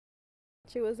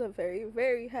She was a very,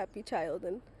 very happy child,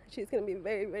 and she's going to be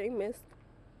very, very missed.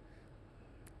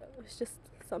 It's just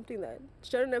something that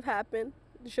shouldn't have happened.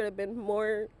 Should have been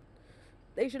more.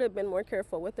 They should have been more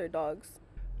careful with their dogs.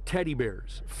 Teddy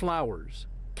bears, flowers,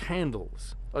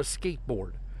 candles, a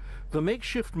skateboard. The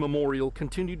makeshift memorial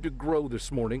continued to grow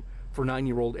this morning for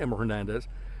 9-year-old Emma Hernandez.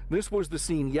 This was the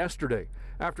scene yesterday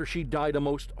after she died a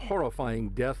most horrifying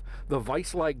death. The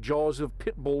vice-like jaws of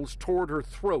pit bulls tore at her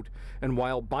throat, and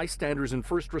while bystanders and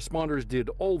first responders did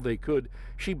all they could,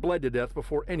 she bled to death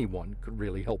before anyone could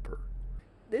really help her.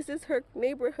 This is her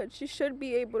neighborhood. She should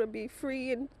be able to be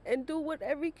free and do what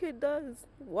every kid does.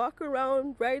 Walk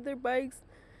around, ride their bikes.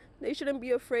 They shouldn't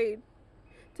be afraid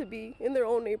to be in their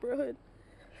own neighborhood.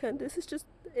 And this is just,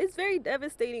 it's very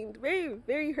devastating, very,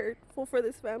 very hurtful for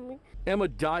this family. Emma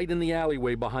died in the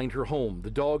alleyway behind her home,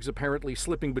 the dogs apparently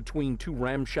slipping between two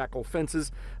ramshackle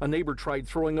fences. A neighbor tried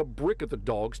throwing a brick at the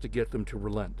dogs to get them to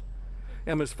relent.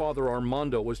 Emma's father,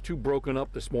 Armando, was too broken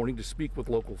up this morning to speak with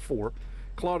Local 4.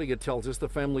 Claudia tells us the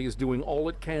family is doing all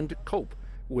it can to cope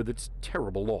with its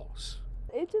terrible loss.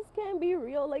 It just can't be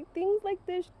real. Like, things like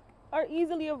this are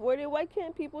easily avoided. Why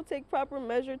can't people take proper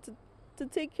measure to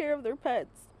take care of their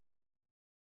pets?